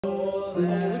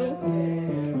One,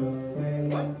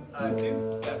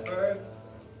 two, that verb.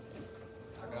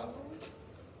 Knock it off.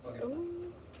 Okay.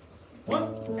 One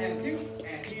and two,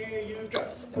 and here you go.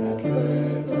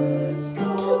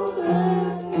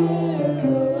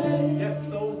 Yep,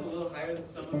 stole's a little higher than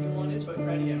some of you wanted, but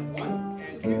try it again. One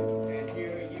and two, and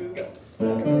here you go.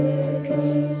 Put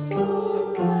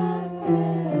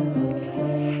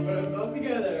them both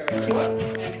together. One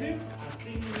and two. I'm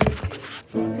seeing you.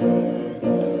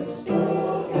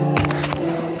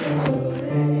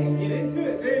 Get into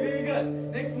it. Very, very good.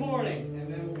 Next morning,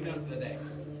 and then we'll be done for the day.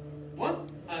 One,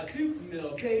 two,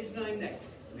 middle page 9 next.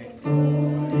 Next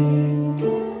morning.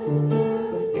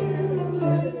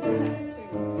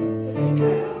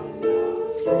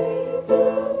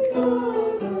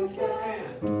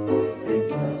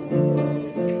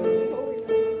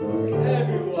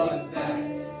 Everyone's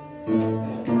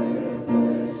that.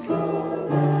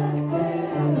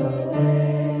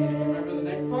 Remember the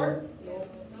next part?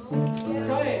 No.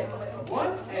 Try it.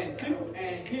 One and two,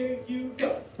 and here you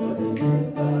go.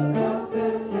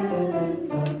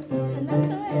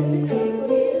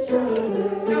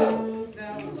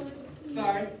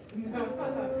 Sorry.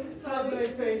 Stop the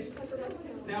next page.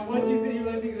 Now, what do you think? You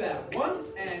really think of that? One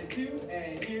and two,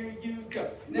 and here you go.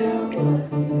 Now,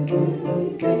 what do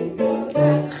you think of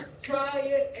that? Try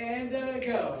it and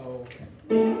go.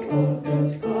 The old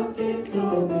Dutch clock, it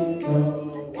told me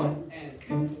so. One and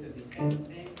two to the end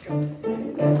and go.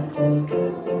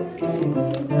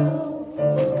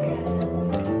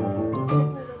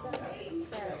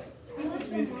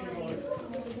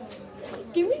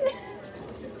 Give me that.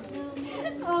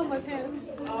 Oh, my pants.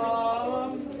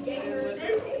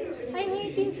 I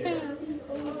hate these pants.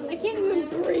 I can't even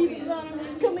breathe without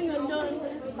them coming undone.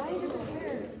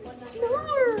 No.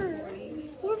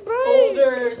 We're bright.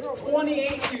 Folders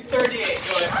 28 to 38. Go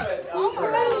ahead. Oh,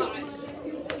 right.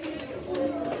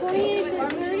 28 to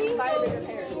 30?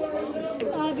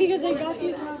 Because I got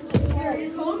these.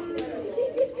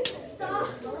 Stop.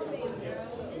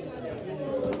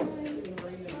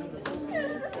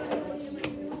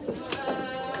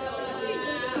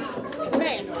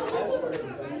 Man.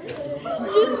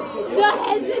 Just the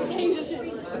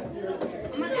hesitation.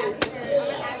 I'm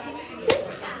gonna ask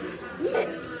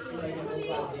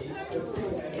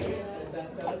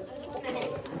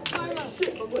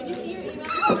Would you see your email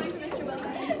this morning from Mr.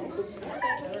 Wilson?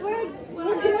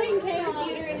 We're doing chaos.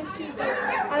 Theater and it's Tuesday. I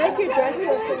like your dress,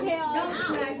 We're chaos. I'm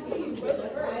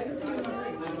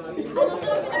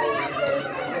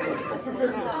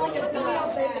also not gonna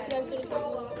be there Thursday.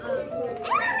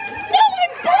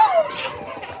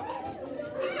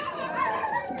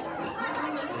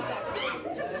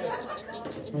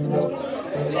 No,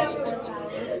 I'm bold!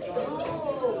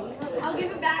 I'll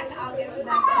give it back. I'll give it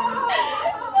back.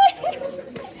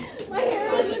 My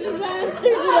hair is a disaster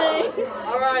today.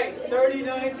 All right,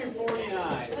 39 through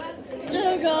 49.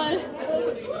 Oh, God.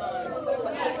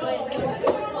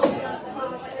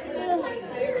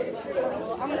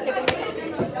 I'm gonna skip it.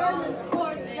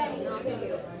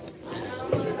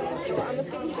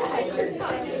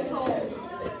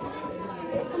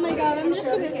 Oh my God, I'm just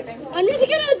gonna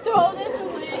throw this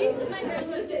away.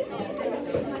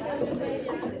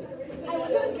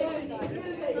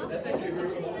 That's actually very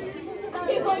small.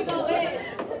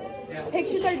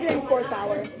 Pictures are during 4th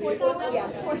hour. Yeah.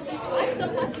 I'm so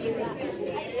happy.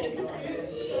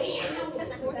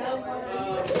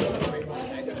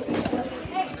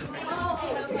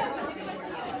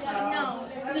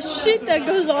 The shit that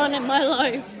goes on in my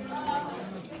life.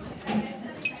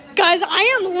 Guys,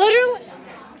 I am literally...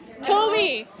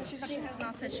 Toby, She has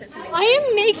not said shit to me. I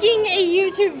am making a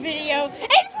YouTube video.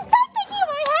 And stop taking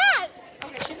my hat!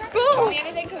 Okay, she's not gonna tell Boom! me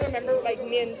anything because remember, like,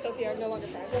 me and Sophie are no longer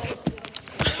friends.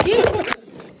 You,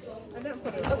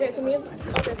 Okay, so me and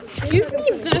Give me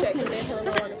shit that. because me and her are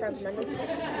no longer friends, remember?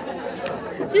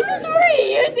 this is for a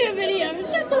YouTube video.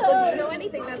 Shut the So do you fuck know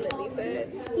anything that Lily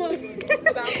said? No.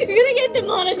 About You're gonna get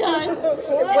demonetized.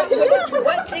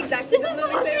 What exactly This did is Lily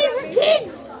supposed to say be about for me?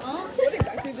 kids. What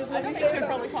exactly did Lily say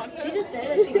about me? She just said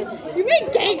that she gets You make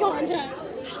gay content. I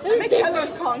That's make different.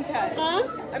 Heather's content. Huh?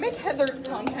 I make Heather's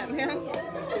content, man.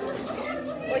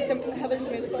 Like the Heather's the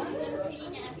musical.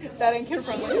 That ain't kid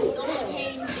friendly.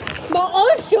 Well,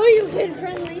 I'll show you kid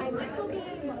friendly.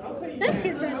 That's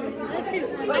kid friendly. That's kid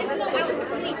friendly.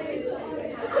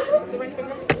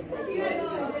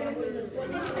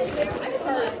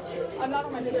 I'm not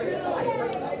on my video.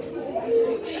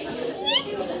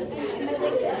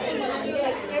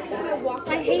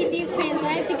 I hate these pants.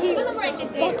 I have to keep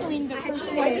buckling the first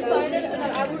I way. decided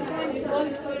that I was going to run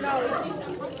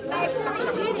I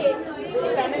accidentally hit it.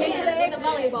 Investment today with a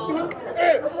volleyball.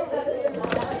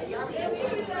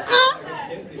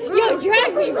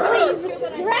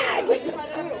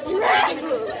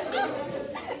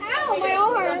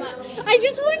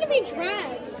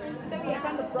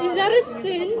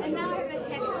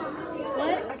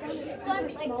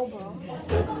 small bra.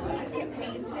 I can't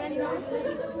paint anymore.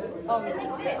 I'm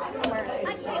wearing it.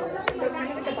 So it's kind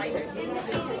of like a binder.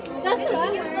 That's what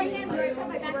I'm wearing. It's wearing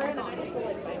an actual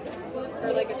like binder. Or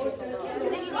like a too small bra.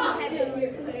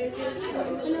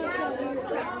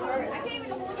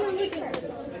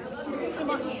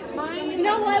 You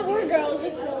know what? We're girls.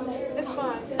 It's normal. It's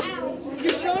fine.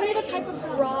 You're showing me the type of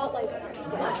bra, like,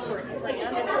 brand,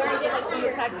 and the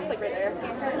tag's just like right there.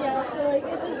 Yeah, so like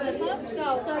it's a zip up.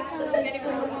 So I kind of like.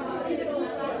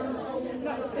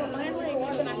 No, so mine like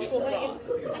is an actual bra.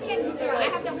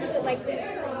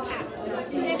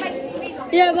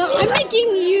 Yeah, but I'm making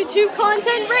YouTube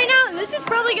content right now, and this is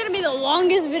probably gonna be the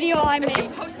longest video I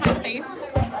make. Post my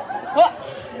face. What?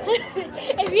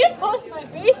 If you post my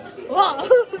face, whoa.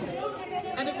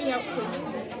 Edit me out, please.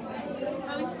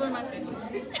 At least blur my face.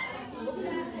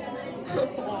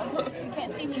 You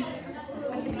can't see me.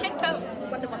 TikTok.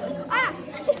 Ah!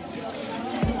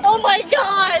 Oh my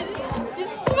god! This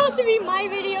is supposed to be my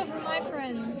video for my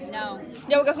friends. No.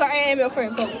 Yeah, because I am your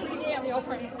friend. So. Yeah, your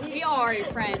friend. We are your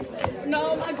friend.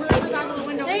 No, my group is out of the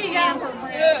window. There you We am go. her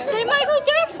friend. Say Michael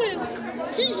Jackson.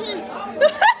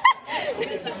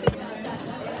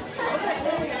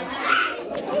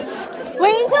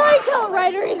 Wait until I tell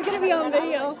Ryder he's gonna be on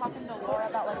video. Talking to Laura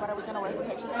about like what I was gonna wear for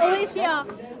pictures. Alicia.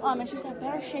 And she said,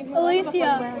 better shave your legs before you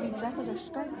Alicia. wear any dresses or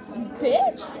skirts.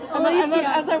 Bitch. And then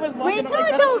as I was walking, Wait until like, I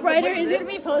that's tell just Ryder like, he's gonna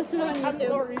bitch. be posted on I'm YouTube.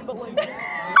 sorry, but like,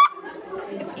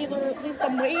 it's either lose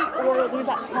some weight or lose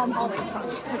that Tom Holland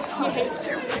crush because he hates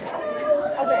you.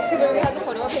 Okay, she literally has a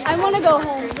photo of it. I wanna go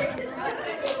home.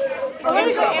 I want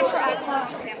to go answer at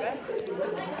campus.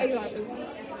 Exactly.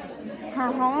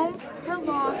 Her home, her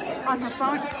log, on her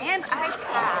phone, and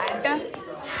iPad.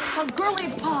 Her girly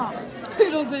pop. He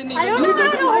doesn't even. I don't know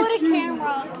how to hold a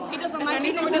camera. He doesn't I like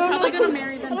mean, you. we're just probably gonna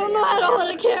marry I Zendaya. don't know how to hold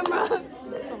a camera.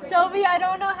 Toby, I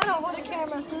don't know how to hold a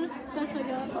camera, so this is the best I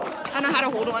got. I know how to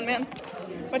hold one, man.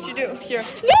 What you do? Here.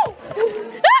 No!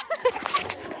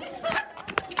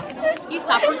 You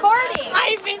stopped recording.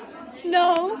 Ivan!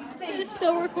 No, it's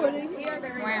still recording.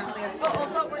 Wow.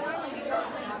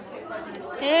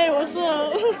 Hey, what's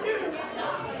up?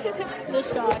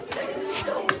 This guy.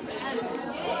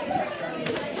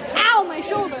 Ow, my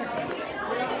shoulder.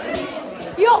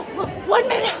 Yo, 1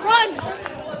 minute, run!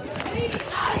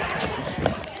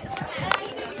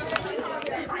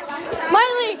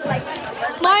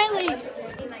 Miley!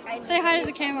 Say hi to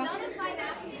the camera.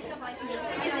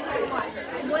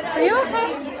 Are you okay?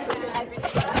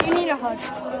 You need a hug.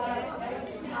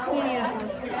 You need a hug.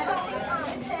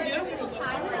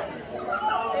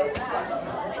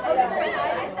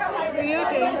 Are you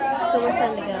okay? So it's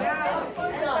time to go.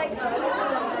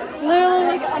 Literally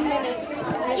like a minute.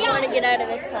 I just want to get out of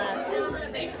this class.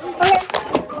 Okay.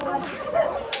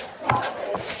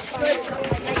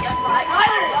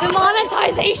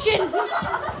 Demonetization.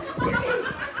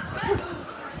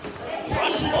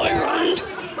 Run, boy, run.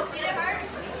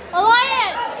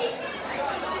 Elias.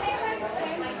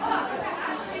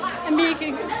 I'm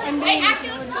being. It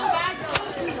actually looks so bad.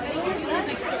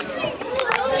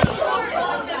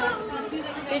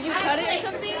 Did you cut it or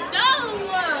something? No.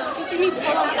 Did you see me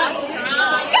pull up that?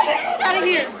 Get out of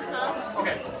here.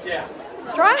 Okay, yeah.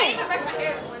 Try it.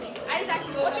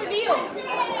 What's your deal?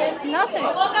 Nothing. I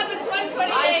woke up in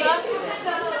 2020 days.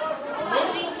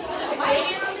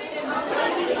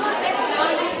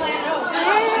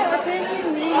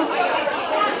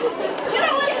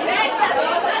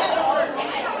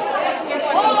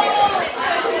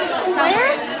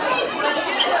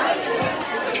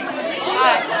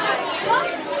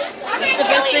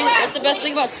 What's the best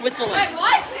thing about Switzerland? Wait,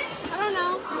 what? I don't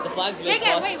know. The flag's a big JK,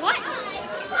 plus. wait, what?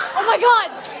 Oh my god.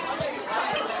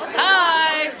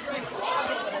 Hi!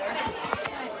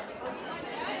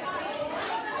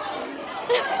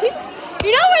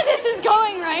 You know where this is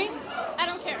going, right? I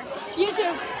don't care.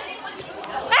 YouTube.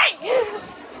 Hey!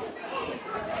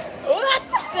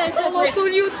 Hello to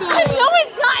you too. No,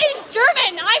 it's not. It's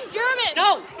German. I'm German.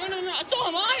 No, so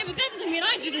am I, but that doesn't mean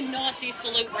I do the Nazi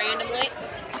salute randomly.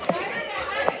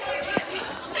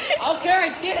 Okay, I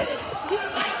did it.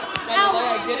 By the way,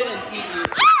 I did it and beat you.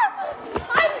 Ah!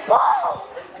 I'm bald.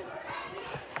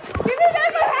 Give me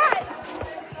back my hat.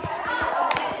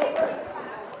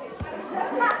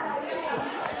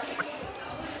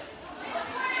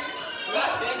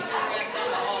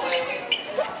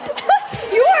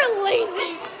 You are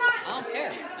lazy. I don't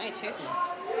care. I ain't chasing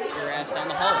your ass down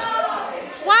the hallway.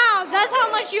 Wow, that's how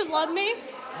much you love me?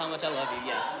 How much I love you,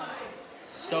 yes.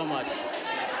 So much.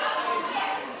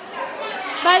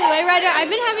 By the way, Ryder, I've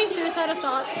been having suicidal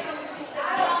thoughts.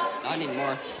 Not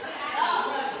anymore.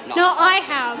 No, I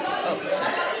have. Oh,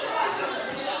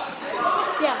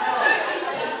 shit.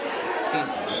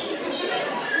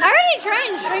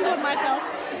 swing with myself.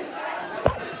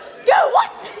 Dude,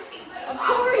 what? I'm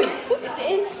sorry. It's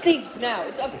instinct now.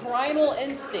 It's a primal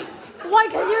instinct. Why,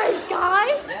 because you're a guy?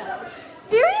 Yeah.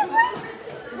 Seriously?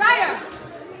 Ryder!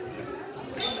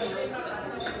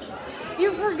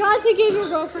 You forgot to give your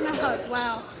girlfriend a hug.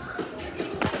 Wow.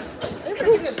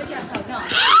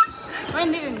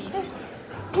 Mind leaving me.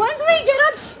 Once we get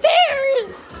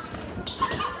upstairs!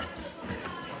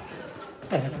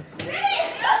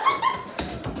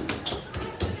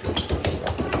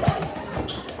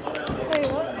 Wait,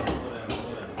 what?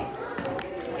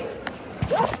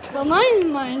 Well,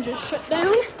 mine just shut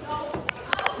down.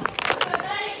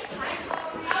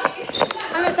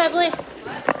 Hi, Miss Ebley.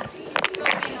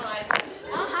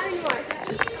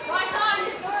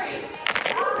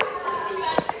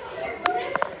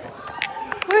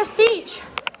 Where's Teach?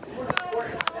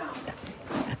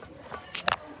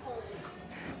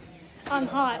 I'm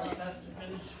hot.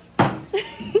 Oh,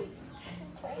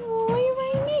 why are you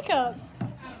wearing makeup?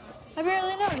 I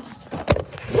barely noticed.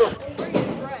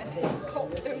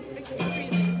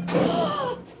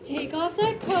 Take off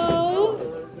that coat.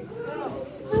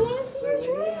 I want to see your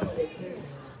dress.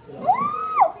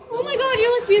 Oh my god, you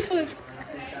look beautiful.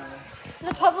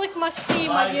 The public must see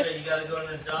my beauty. You gotta go in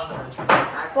this dom room.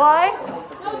 Why?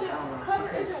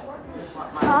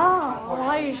 Oh,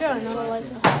 why are you showing that,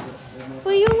 Eliza?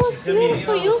 Well, you look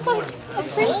beautiful. You look like a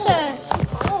princess.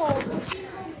 Oh.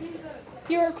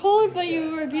 You were cold, but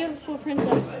you were a beautiful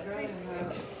princess.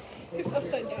 It's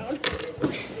upside down.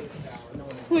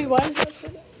 Wait, why is it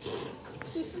upside down?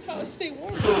 This is how I stay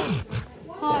warm.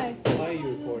 Hi. Why are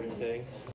you recording things?